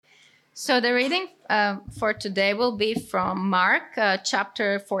So the reading for today will be from Mark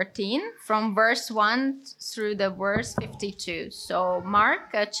chapter 14, from verse 1 through the verse 52. So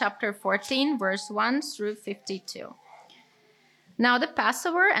Mark chapter 14, verse 1 through 52. Now the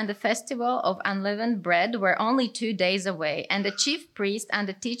Passover and the festival of unleavened bread were only 2 days away, and the chief priests and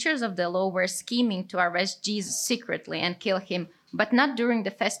the teachers of the law were scheming to arrest Jesus secretly and kill him, but not during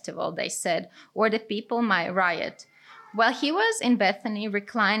the festival, they said, or the people might riot. While he was in Bethany,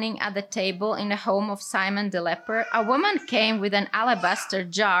 reclining at the table in the home of Simon the leper, a woman came with an alabaster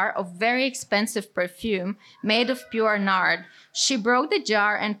jar of very expensive perfume made of pure nard. She broke the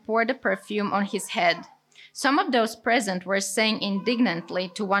jar and poured the perfume on his head. Some of those present were saying indignantly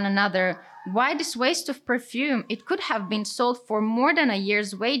to one another, "Why this waste of perfume? It could have been sold for more than a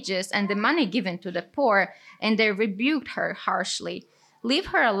year's wages and the money given to the poor." And they rebuked her harshly. "Leave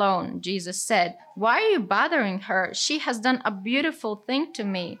her alone," Jesus said. "Why are you bothering her? She has done a beautiful thing to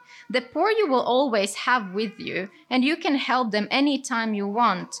me. The poor you will always have with you, and you can help them any time you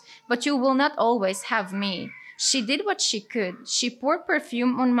want, but you will not always have me. She did what she could. She poured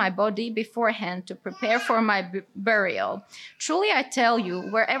perfume on my body beforehand to prepare for my burial. Truly I tell you,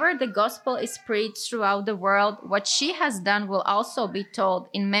 wherever the gospel is preached throughout the world, what she has done will also be told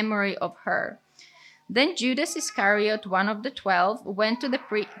in memory of her." Then Judas Iscariot, one of the 12, went to the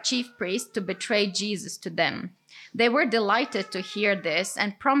chief priests to betray Jesus to them. They were delighted to hear this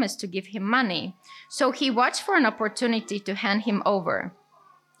and promised to give him money. So he watched for an opportunity to hand him over.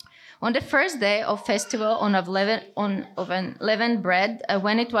 On the first day of festival of unleavened bread,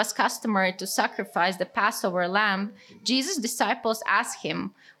 when it was customary to sacrifice the Passover lamb, Jesus' disciples asked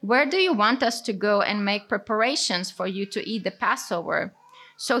him, "Where do you want us to go and make preparations for you to eat the Passover?"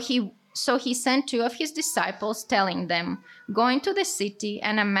 So he sent 2 of his disciples, telling them, "Go into the city,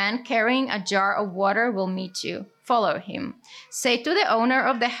 and a man carrying a jar of water will meet you. Follow him. Say to the owner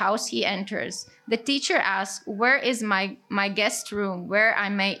of the house he enters, 'The teacher asks, where is my guest room where I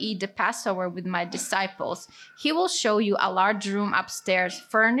may eat the Passover with my disciples?' He will show you a large room upstairs,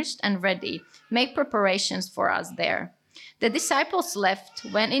 furnished and ready. Make preparations for us there." The disciples left,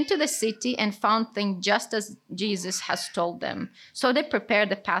 went into the city, and found things just as Jesus has told them. So they prepared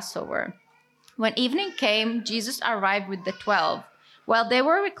the Passover. When evening came, Jesus arrived with the 12. While they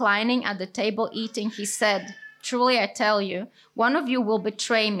were reclining at the table eating, he said, "Truly I tell you, one of you will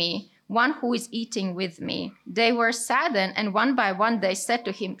betray me, one who is eating with me." They were saddened, and one by one they said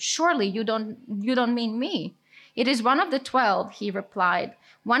to him, "Surely you don't mean me?" "It is one of the 12, he replied,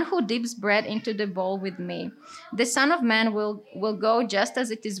 "one who dips bread into the bowl with me. The Son of Man will go just as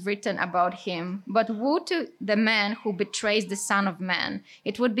it is written about him. But woe to the man who betrays the Son of Man.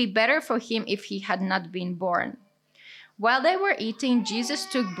 It would be better for him if he had not been born." While they were eating, Jesus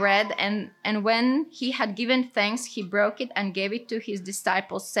took bread, and when he had given thanks, he broke it and gave it to his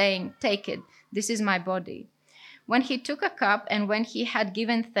disciples, saying, "Take it, this is my body." When he took a cup, and when he had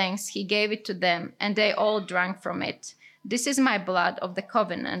given thanks, he gave it to them, and they all drank from it. "This is my blood of the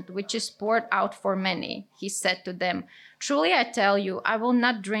covenant, which is poured out for many," he said to them. "Truly I tell you, I will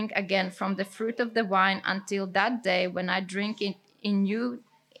not drink again from the fruit of the vine until that day when I drink it new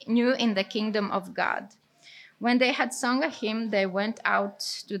in the kingdom of God." When they had sung a hymn, they went out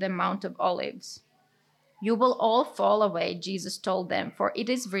to the Mount of Olives. "You will all fall away," Jesus told them, "for it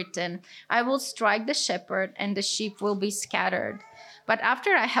is written, 'I will strike the shepherd, and the sheep will be scattered.' But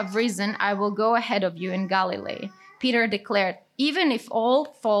after I have risen, I will go ahead of you in Galilee." Peter declared, "Even if all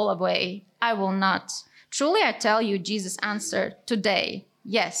fall away, I will not." "Truly I tell you," Jesus answered, "today,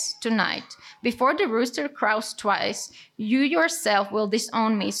 yes, tonight, before the rooster crows twice, you yourself will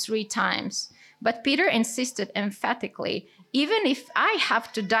disown me 3 times. But Peter insisted emphatically, "Even if I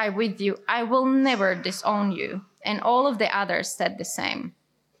have to die with you, I will never disown you." And all of the others said the same.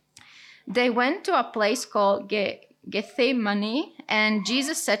 They went to a place called Gethsemane, and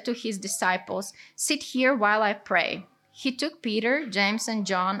Jesus said to his disciples, "Sit here while I pray." He took Peter, James, and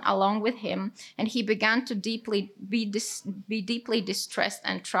John along with him, and he began to be deeply distressed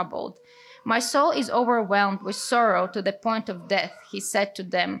and troubled. "My soul is overwhelmed with sorrow to the point of death," he said to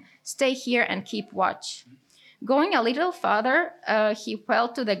them. "Stay here and keep watch." Going a little farther, he fell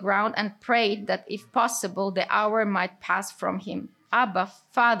to the ground and prayed that, if possible, the hour might pass from him. "Abba,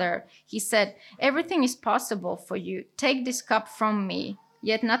 Father," he said, "everything is possible for you. Take this cup from me,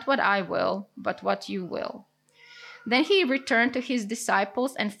 yet not what I will, but what you will." Then he returned to his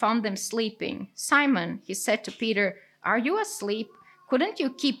disciples and found them sleeping. "Simon," he said to Peter, "are you asleep? Couldn't you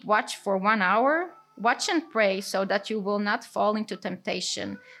keep watch for 1 hour? Watch and pray so that you will not fall into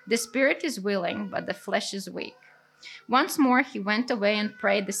temptation. The spirit is willing, but the flesh is weak." Once more he went away and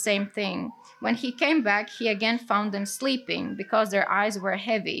prayed the same thing. When he came back, he again found them sleeping, because their eyes were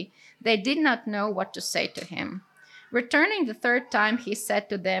heavy. They did not know what to say to him. Returning the third time, he said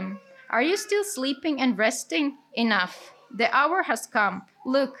to them, "Are you still sleeping and resting? Enough. The hour has come.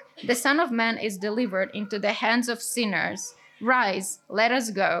 Look, the Son of Man is delivered into the hands of sinners. Rise, let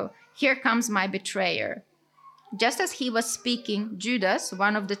us go. Here comes my betrayer." Just as he was speaking, Judas,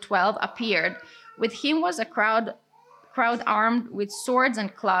 one of the 12, appeared. With him was a crowd armed with swords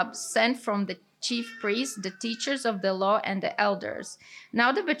and clubs, sent from the chief priests, the teachers of the law, and the elders.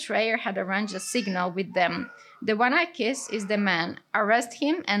 Now the betrayer had arranged a signal with them. "The one I kiss is the man. Arrest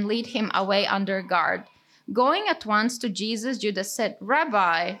him and lead him away under guard." Going at once to Jesus, Judas said,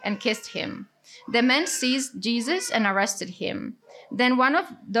 "Rabbi," and kissed him. The men seized Jesus and arrested him. Then one of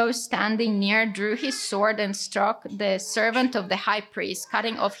those standing near drew his sword and struck the servant of the high priest,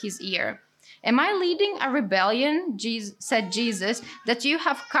 cutting off his ear. "Am I leading a rebellion," said Jesus, "that you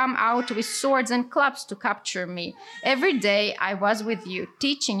have come out with swords and clubs to capture me? Every day I was with you,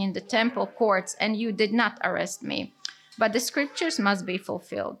 teaching in the temple courts, and you did not arrest me. But the scriptures must be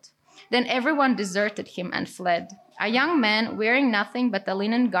fulfilled." Then everyone deserted him and fled. A young man, wearing nothing but a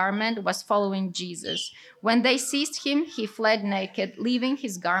linen garment, was following Jesus. When they seized him, he fled naked, leaving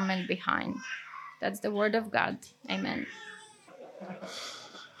his garment behind. That's the word of God. Amen.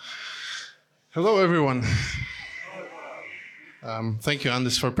 Hello, everyone. Thank you,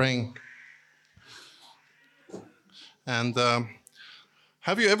 Andis, for praying. And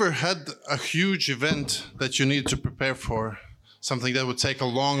have you ever had a huge event that you need to prepare for? Something that would take a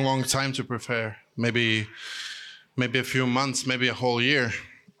long, long time to prepare? Maybe a few months, maybe a whole year.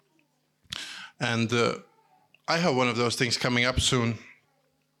 And I have one of those things coming up soon.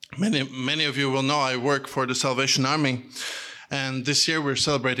 Many of you will know I work for the Salvation Army. And this year we're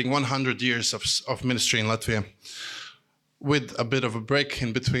celebrating 100 years of ministry in Latvia, with a bit of a break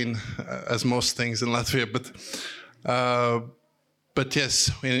in between, as most things in Latvia. But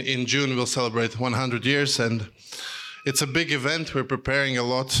yes, in June we'll celebrate 100 years, and it's a big event. We're preparing a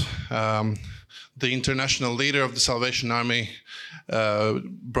lot. The international leader of the Salvation Army,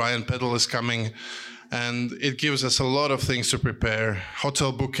 Brian Peddle, is coming, and it gives us a lot of things to prepare: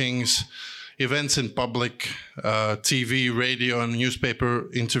 hotel bookings, events in public, TV, radio, and newspaper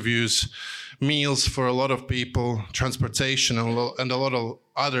interviews, meals for a lot of people, transportation, and a lot of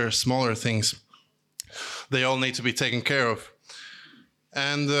other smaller things. They all need to be taken care of.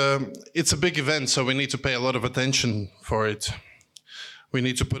 And it's a big event, so we need to pay a lot of attention for it. We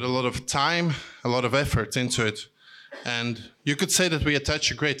need to put a lot of time, a lot of effort into it. And you could say that we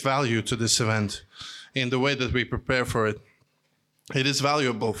attach a great value to this event in the way that we prepare for it. It is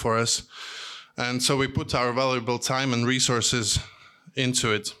valuable for us. And so we put our valuable time and resources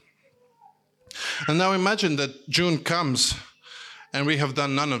into it. And now imagine that June comes and we have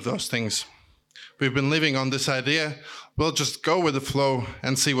done none of those things. We've been living on this idea, we'll just go with the flow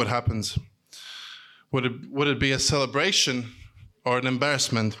and see what happens. Would it be a celebration or an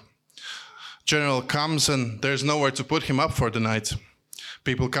embarrassment? General comes and there's nowhere to put him up for the night.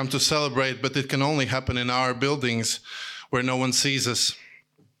 People come to celebrate, but it can only happen in our buildings where no one sees us.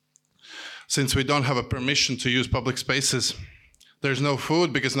 Since we don't have a permission to use public spaces, there's no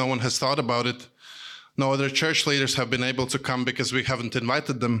food because no one has thought about it. No other church leaders have been able to come because we haven't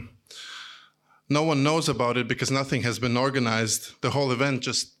invited them. No one knows about it because nothing has been organized. The whole event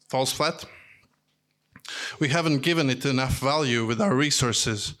just falls flat. We haven't given it enough value with our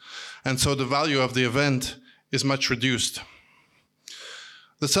resources, and so the value of the event is much reduced.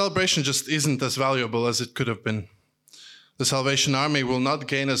 The celebration just isn't as valuable as it could have been. The Salvation Army will not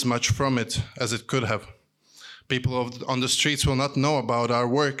gain as much from it as it could have. People on the streets will not know about our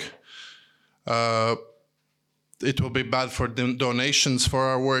work. It will be bad for donations for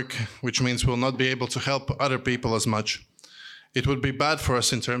our work, which means we'll not be able to help other people as much. It would be bad for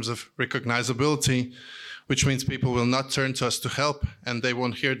us in terms of recognizability, which means people will not turn to us to help and they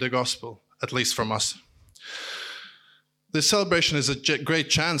won't hear the gospel, at least from us. This celebration is a great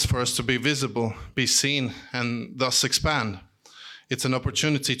chance for us to be visible, be seen, and thus expand. It's an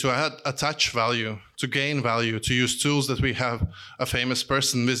opportunity to attach value, to gain value, to use tools that we have, a famous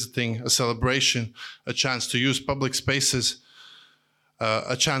person visiting, a celebration, a chance to use public spaces,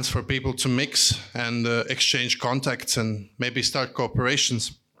 a chance for people to mix and exchange contacts and maybe start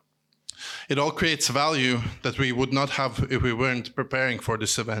cooperations. It all creates value that we would not have if we weren't preparing for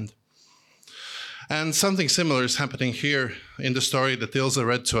this event. And something similar is happening here in the story that Ilse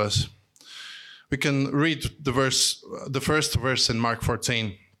read to us. We can read the first verse in Mark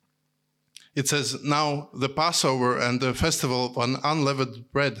 14. It says, "Now the Passover and the festival of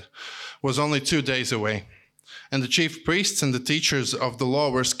unleavened bread was only 2 days away. and the chief priests and the teachers of the law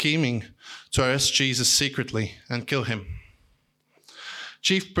were scheming to arrest Jesus secretly and kill him.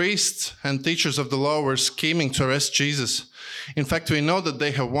 Chief priests and teachers of the law were scheming to arrest Jesus. In fact, we know that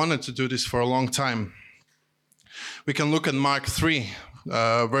they have wanted to do this for a long time. We can look at Mark 3,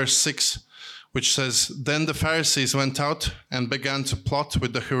 verse 6, which says, "Then the Pharisees went out and began to plot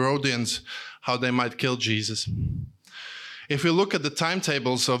with the Herodians how they might kill Jesus." If we look at the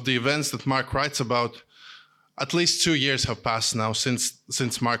timetables of the events that Mark writes about, at least 2 years have passed now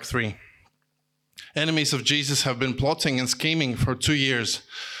since Mark 3. Enemies of Jesus have been plotting and scheming for 2 years,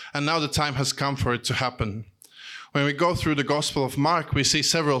 and now the time has come for it to happen. When we go through the Gospel of Mark, we see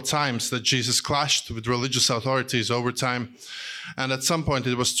several times that Jesus clashed with religious authorities over time, and at some point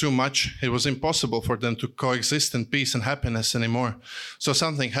it was too much. It was impossible for them to coexist in peace and happiness anymore, so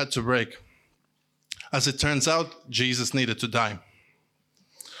something had to break. As it turns out, Jesus needed to die.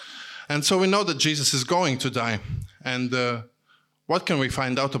 And so we know that Jesus is going to die, and what can we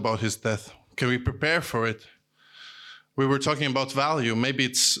find out about his death? Can we prepare for it? We were talking about value.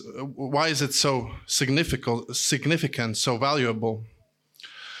 Maybe why is it so significant, so valuable?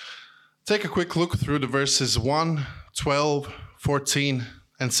 Take a quick look through the verses 1, 12, 14,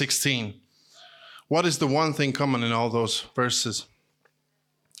 and 16. What is the one thing common in all those verses?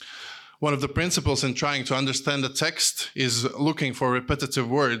 One of the principles in trying to understand the text is looking for repetitive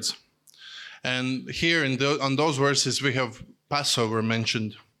words. And here on those verses, we have Passover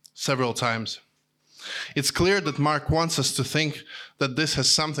mentioned several times. It's clear that Mark wants us to think that this has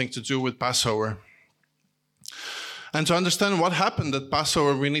something to do with Passover. And to understand what happened at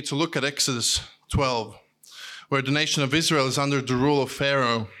Passover, we need to look at Exodus 12, where the nation of Israel is under the rule of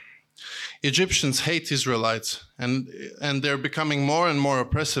Pharaoh. Egyptians hate Israelites, and they're becoming more and more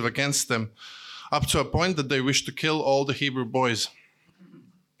oppressive against them, up to a point that they wish to kill all the Hebrew boys.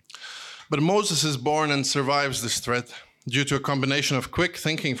 But Moses is born and survives this threat due to a combination of quick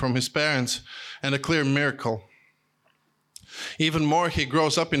thinking from his parents and a clear miracle. Even more, he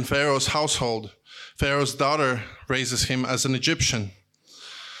grows up in Pharaoh's household. Pharaoh's daughter raises him as an Egyptian.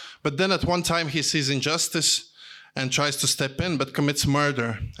 But then at one time he sees injustice and tries to step in, but commits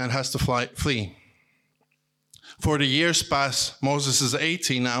murder and has to flee. 40 years pass, Moses is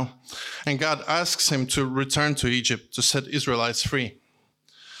 80 now, and God asks him to return to Egypt to set Israelites free.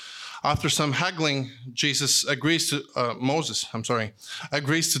 After some haggling, Moses agrees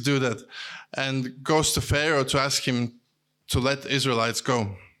to do that and goes to Pharaoh to ask him to let Israelites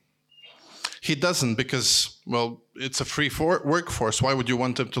go. He doesn't because, well, it's a free workforce. Why would you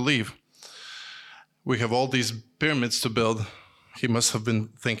want them to leave? We have all these pyramids to build, he must have been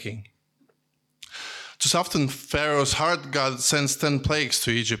thinking. To soften Pharaoh's heart, God sends 10 plagues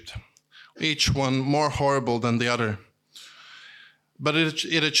to Egypt, each one more horrible than the other. But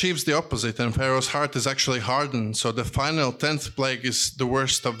it achieves the opposite, and Pharaoh's heart is actually hardened, so the final 10th plague is the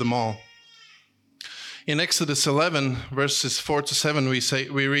worst of them all. In Exodus 11, verses 4 to 7,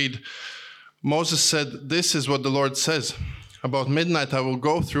 we read, Moses said, "This is what the Lord says. About midnight I will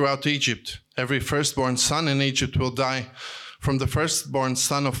go throughout Egypt. Every firstborn son in Egypt will die, from the firstborn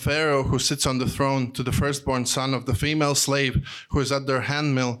son of Pharaoh who sits on the throne to the firstborn son of the female slave who is at their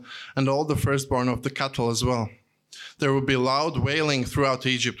handmill, and all the firstborn of the cattle as well. There will be loud wailing throughout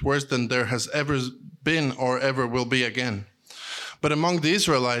Egypt, worse than there has ever been or ever will be again. But among the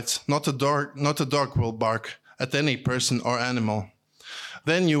Israelites, not a dog will bark at any person or animal.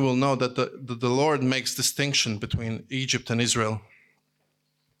 Then you will know that the Lord makes distinction between Egypt and Israel."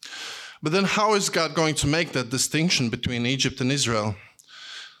 But then how is God going to make that distinction between Egypt and Israel?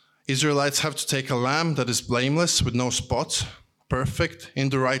 Israelites have to take a lamb that is blameless with no spots, perfect, in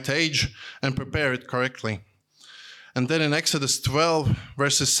the right age, and prepare it correctly. And then in Exodus 12,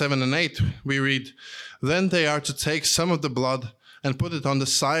 verses 7 and 8, we read, "Then they are to take some of the blood and put it on the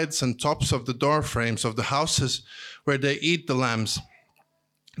sides and tops of the door frames of the houses where they eat the lambs.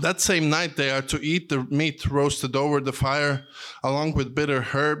 That same night they are to eat the meat roasted over the fire, along with bitter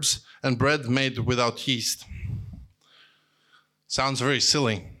herbs and bread made without yeast." Sounds very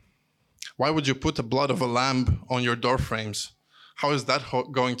silly. Why would you put the blood of a lamb on your door frames? How is that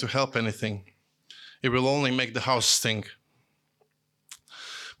going to help anything? It will only make the house stink.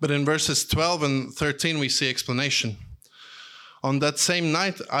 But in verses 12 and 13 we see explanation. "On that same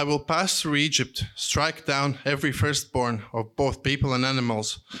night I will pass through Egypt, strike down every firstborn of both people and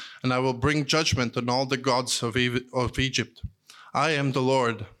animals, and I will bring judgment on all the gods of Egypt. I am the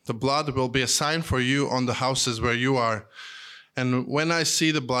Lord. The blood will be a sign for you on the houses where you are, and when I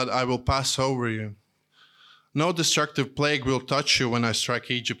see the blood I will pass over you. No destructive plague will touch you when I strike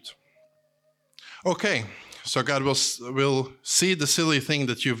Egypt." Okay, so God will see the silly thing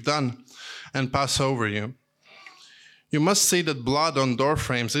that you've done and pass over you. You must see that blood on door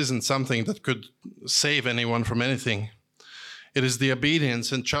frames isn't something that could save anyone from anything. It is the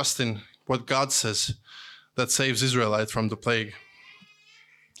obedience and trust in what God says that saves Israelites from the plague.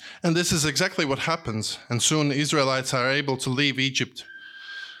 And this is exactly what happens, and soon Israelites are able to leave Egypt.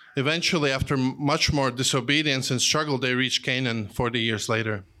 Eventually, after much more disobedience and struggle, they reach Canaan 40 years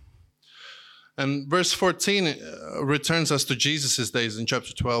later. And verse 14 returns us to Jesus' days in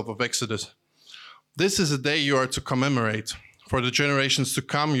chapter 12 of Exodus. This is a day you are to commemorate. For the generations to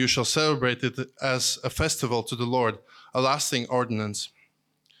come, you shall celebrate it as a festival to the Lord, a lasting ordinance.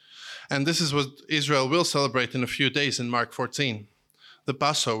 And this is what Israel will celebrate in a few days in Mark 14, the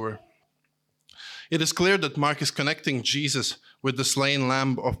Passover. It is clear that Mark is connecting Jesus with the slain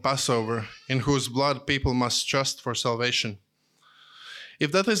lamb of Passover, in whose blood people must trust for salvation.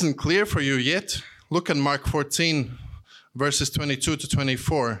 If that isn't clear for you yet, look at Mark 14, verses 22 to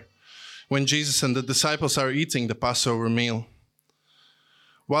 24, when Jesus and the disciples are eating the Passover meal.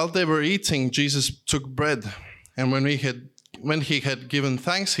 While they were eating, Jesus took bread, and when he had given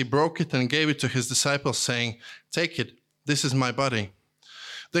thanks, he broke it and gave it to his disciples, saying, "Take it, this is my body."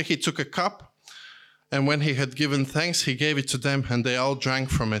 Then he took a cup, and when he had given thanks, he gave it to them, and they all drank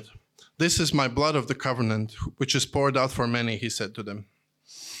from it. "This is my blood of the covenant, which is poured out for many," he said to them.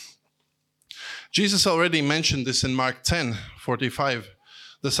 Jesus already mentioned this in Mark 10:45.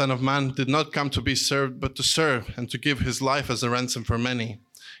 The Son of Man did not come to be served, but to serve and to give his life as a ransom for many.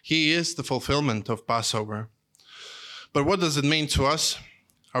 He is the fulfillment of Passover. But what does it mean to us?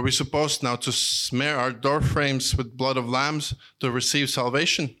 Are we supposed now to smear our door frames with blood of lambs to receive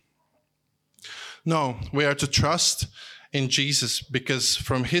salvation? No, we are to trust in Jesus, because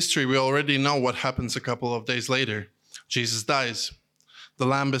from history we already know what happens a couple of days later. Jesus dies. The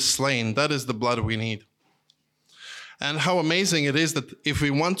lamb is slain. That is the blood we need. And how amazing it is that if we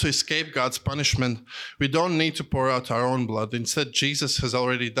want to escape God's punishment, we don't need to pour out our own blood. Instead, Jesus has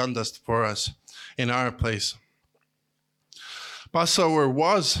already done this for us in our place. Passover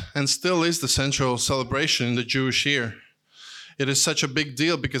was and still is the central celebration in the Jewish year. It is such a big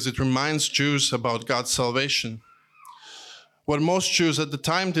deal because it reminds Jews about God's salvation. What most Jews at the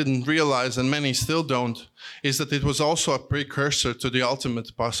time didn't realize, and many still don't, is that it was also a precursor to the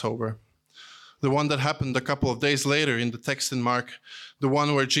ultimate Passover. The one that happened a couple of days later in the text in Mark, the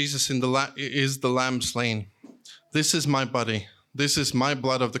one where Jesus is the lamb slain. This is my body. This is my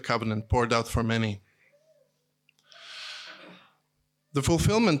blood of the covenant poured out for many. The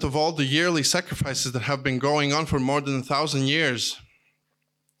fulfillment of all the yearly sacrifices that have been going on for more than 1,000 years.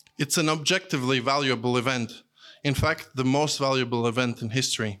 It's an objectively valuable event. In fact, the most valuable event in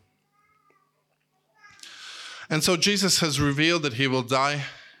history. And so Jesus has revealed that he will die,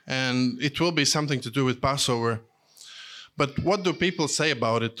 and it will be something to do with Passover. But what do people say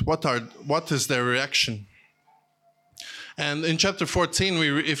about it? What is their reaction? And in chapter 14,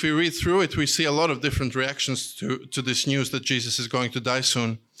 if we read through it, we see a lot of different reactions to this news that Jesus is going to die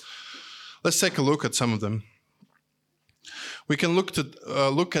soon. Let's take a look at some of them. We can look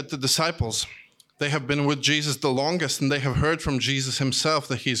at the disciples. They have been with Jesus the longest, and they have heard from Jesus himself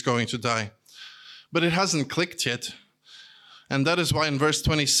that he's going to die. But it hasn't clicked yet. And that is why in verse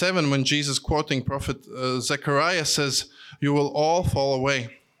 27, when Jesus, quoting prophet Zechariah, says, "You will all fall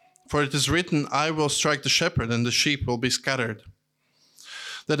away. For it is written, I will strike the shepherd, and the sheep will be scattered."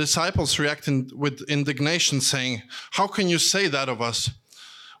 The disciples react with indignation, saying, "How can you say that of us?"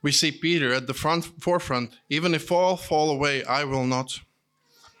 We see Peter at the forefront. "Even if all fall away, I will not."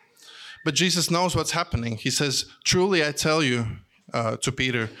 But Jesus knows what's happening. He says, "Truly I tell you," to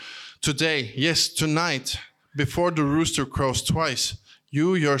Peter, "today, yes, tonight, before the rooster crows twice,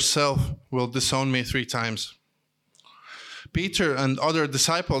 you yourself will disown me 3 times. Peter and other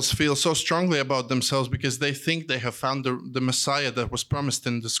disciples feel so strongly about themselves because they think they have found the Messiah that was promised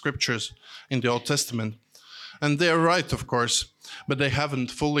in the scriptures in the Old Testament. And they are right, of course, but they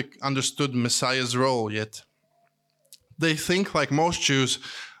haven't fully understood Messiah's role yet. They think, like most Jews,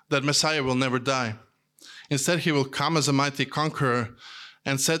 that Messiah will never die. Instead, he will come as a mighty conqueror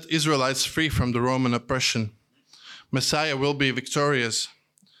and set Israelites free from the Roman oppression. Messiah will be victorious.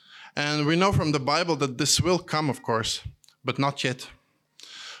 And we know from the Bible that this will come, of course, but not yet.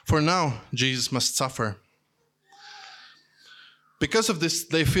 For now, Jesus must suffer. Because of this,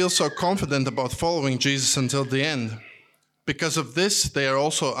 they feel so confident about following Jesus until the end. Because of this, they are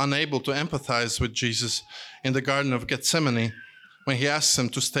also unable to empathize with Jesus in the Garden of Gethsemane when he asks them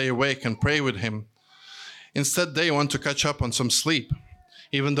to stay awake and pray with him. Instead, they want to catch up on some sleep,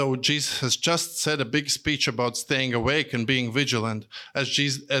 even though Jesus has just said a big speech about staying awake and being vigilant, as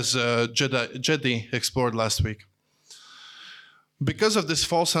Jedi explored last week. Because of this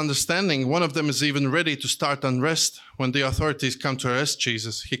false understanding, one of them is even ready to start unrest when the authorities come to arrest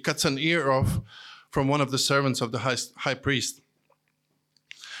Jesus. He cuts an ear off from one of the servants of the high priest.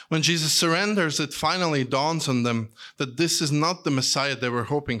 When Jesus surrenders, it finally dawns on them that this is not the Messiah they were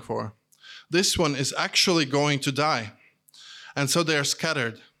hoping for. This one is actually going to die. And so they are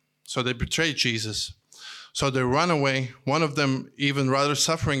scattered. So they betray Jesus. So they run away, one of them even rather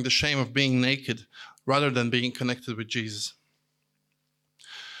suffering the shame of being naked rather than being connected with Jesus.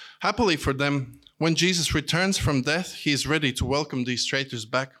 Happily for them, when Jesus returns from death, he is ready to welcome these traitors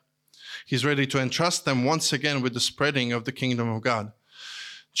back. He's ready to entrust them once again with the spreading of the kingdom of God.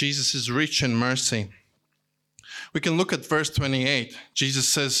 Jesus is rich in mercy. We can look at verse 28. Jesus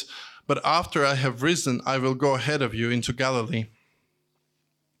says, "But after I have risen, I will go ahead of you into Galilee."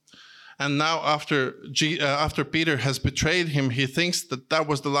 And now after Peter has betrayed him, he thinks that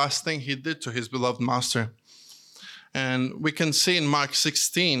was the last thing he did to his beloved master. And we can see in Mark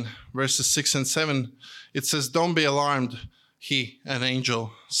 16, verses 6 and 7, it says, "Don't be alarmed," he, an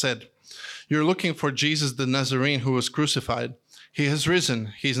angel, said. "You're looking for Jesus the Nazarene who was crucified. He has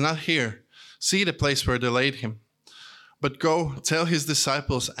risen. He's not here. See the place where they laid him. But go, tell his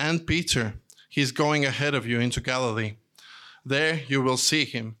disciples and Peter, he's going ahead of you into Galilee. There you will see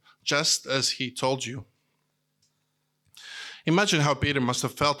him, just as he told you." Imagine how Peter must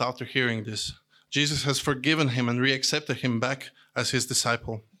have felt after hearing this. Jesus has forgiven him and reaccepted him back as his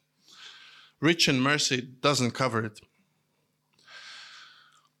disciple. Rich in mercy doesn't cover it.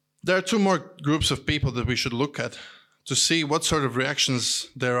 There are two more groups of people that we should look at to see what sort of reactions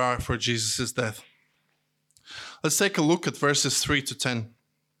there are for Jesus' death. Let's take a look at verses 3 to 10.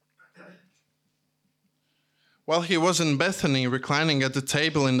 While he was in Bethany, reclining at the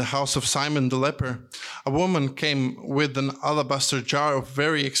table in the house of Simon the leper, a woman came with an alabaster jar of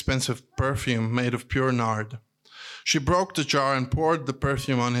very expensive perfume made of pure nard. She broke the jar and poured the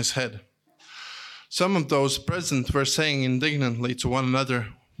perfume on his head. Some of those present were saying indignantly to one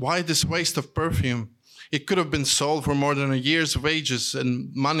another, "Why this waste of perfume? It could have been sold for more than a year's wages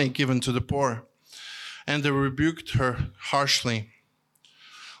and money given to the poor." And they rebuked her harshly.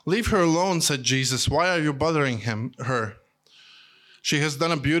 "Leave her alone," said Jesus. "Why are you bothering her? She has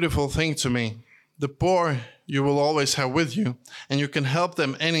done a beautiful thing to me. The poor you will always have with you, and you can help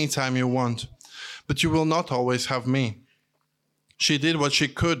them anytime you want, but you will not always have me. She did what she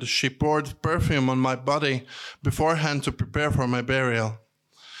could. She poured perfume on my body beforehand to prepare for my burial.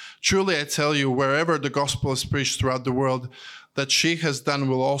 Truly I tell you, wherever the gospel is preached throughout the world, that she has done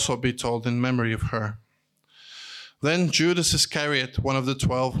will also be told in memory of her." Then Judas Iscariot, one of the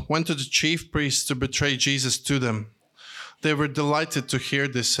 12, went to the chief priests to betray Jesus to them. They were delighted to hear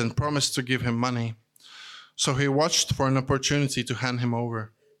this and promised to give him money. So he watched for an opportunity to hand him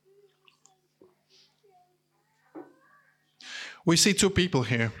over. We see two people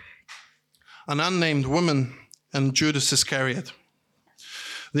here, an unnamed woman and Judas Iscariot.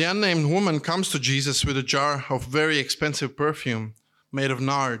 The unnamed woman comes to Jesus with a jar of very expensive perfume made of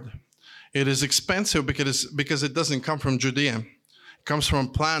nard. It is expensive because it doesn't come from Judea. It comes from a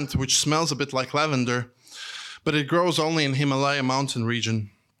plant which smells a bit like lavender, but it grows only in Himalaya mountain region.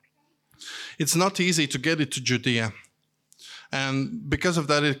 It's not easy to get it to Judea, and because of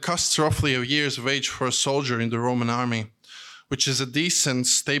that, it costs roughly a year's wage for a soldier in the Roman army, which is a decent,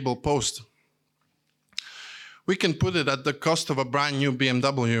 stable post. We can put it at the cost of a brand new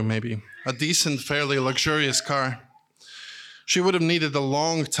BMW, maybe, a decent, fairly luxurious car. She would have needed a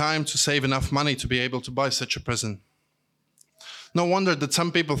long time to save enough money to be able to buy such a present. No wonder that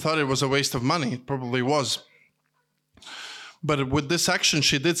some people thought it was a waste of money. It probably was. But with this action,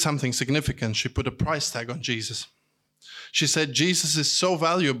 she did something significant. She put a price tag on Jesus. She said, "Jesus is so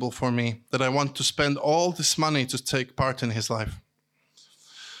valuable for me that I want to spend all this money to take part in his life."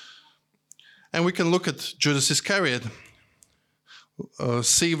 And we can look at Judas Iscariot.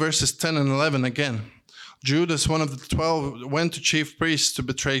 See verses 10 and 11 again. Judas, one of the 12, went to chief priests to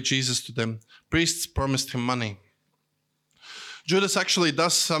betray Jesus to them. Priests promised him money. Judas actually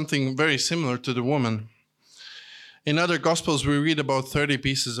does something very similar to the woman. In other Gospels, we read about 30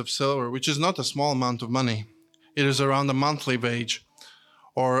 pieces of silver, which is not a small amount of money. It is around a monthly wage,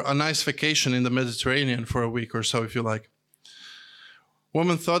 or a nice vacation in the Mediterranean for a week or so, if you like.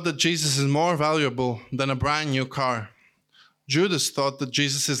 Woman thought that Jesus is more valuable than a brand new car. Judas thought that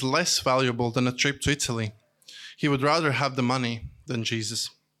Jesus is less valuable than a trip to Italy. He would rather have the money than Jesus.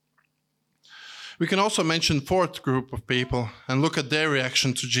 We can also mention a fourth group of people and look at their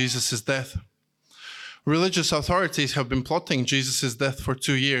reaction to Jesus' death. Religious authorities have been plotting Jesus' death for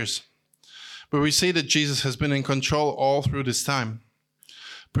 2 years, but we see that Jesus has been in control all through this time.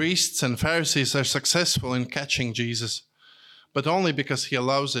 Priests and Pharisees are successful in catching Jesus, but only because he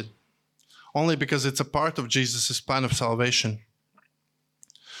allows it, only because it's a part of Jesus' plan of salvation.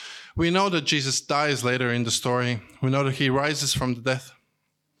 We know that Jesus dies later in the story. We know that he rises from the death.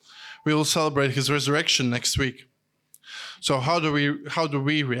 We will celebrate his resurrection next week. So how do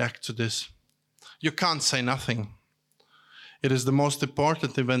we react to this? You can't say nothing. It is the most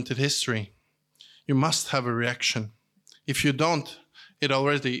important event in history. You must have a reaction. If you don't, it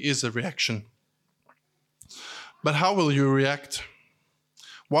already is a reaction. But how will you react?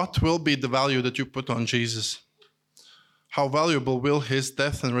 What will be the value that you put on Jesus? How valuable will his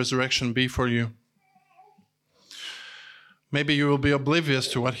death and resurrection be for you? Maybe you will be oblivious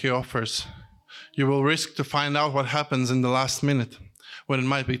to what he offers. You will risk to find out what happens in the last minute, when it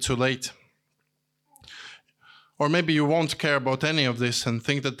might be too late. Or maybe you won't care about any of this and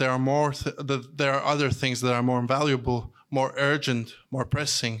think that there are other things that are more valuable, more urgent, more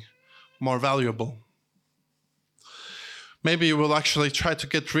pressing, more valuable. Maybe you will actually try to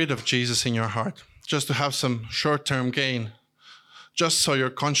get rid of Jesus in your heart, just to have some short-term gain, just so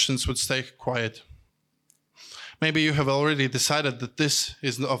your conscience would stay quiet. Maybe you have already decided that this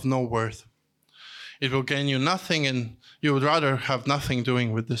is of no worth. It will gain you nothing and you would rather have nothing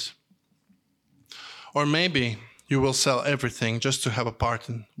doing with this. Or maybe you will sell everything just to have a part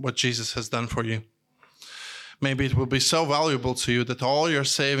in what Jesus has done for you. Maybe it will be so valuable to you that all your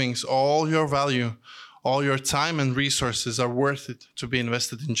savings, all your value, all your time and resources are worth it to be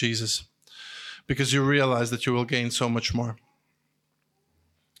invested in Jesus, because you realize that you will gain so much more.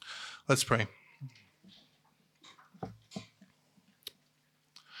 Let's pray.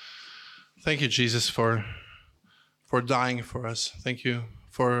 Thank you, Jesus, for dying for us. Thank you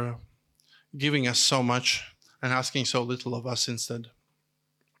for giving us so much and asking so little of us instead.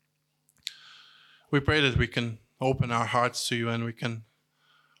 We pray that we can open our hearts to you and we can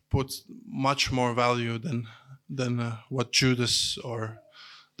put much more value than what Judas or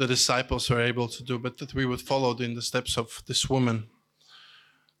the disciples were able to do, but that we would follow in the steps of this woman,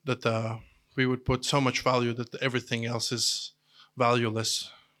 that we would put so much value that everything else is valueless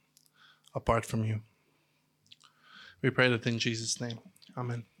apart from you. We pray that in Jesus' name.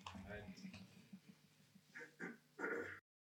 Amen.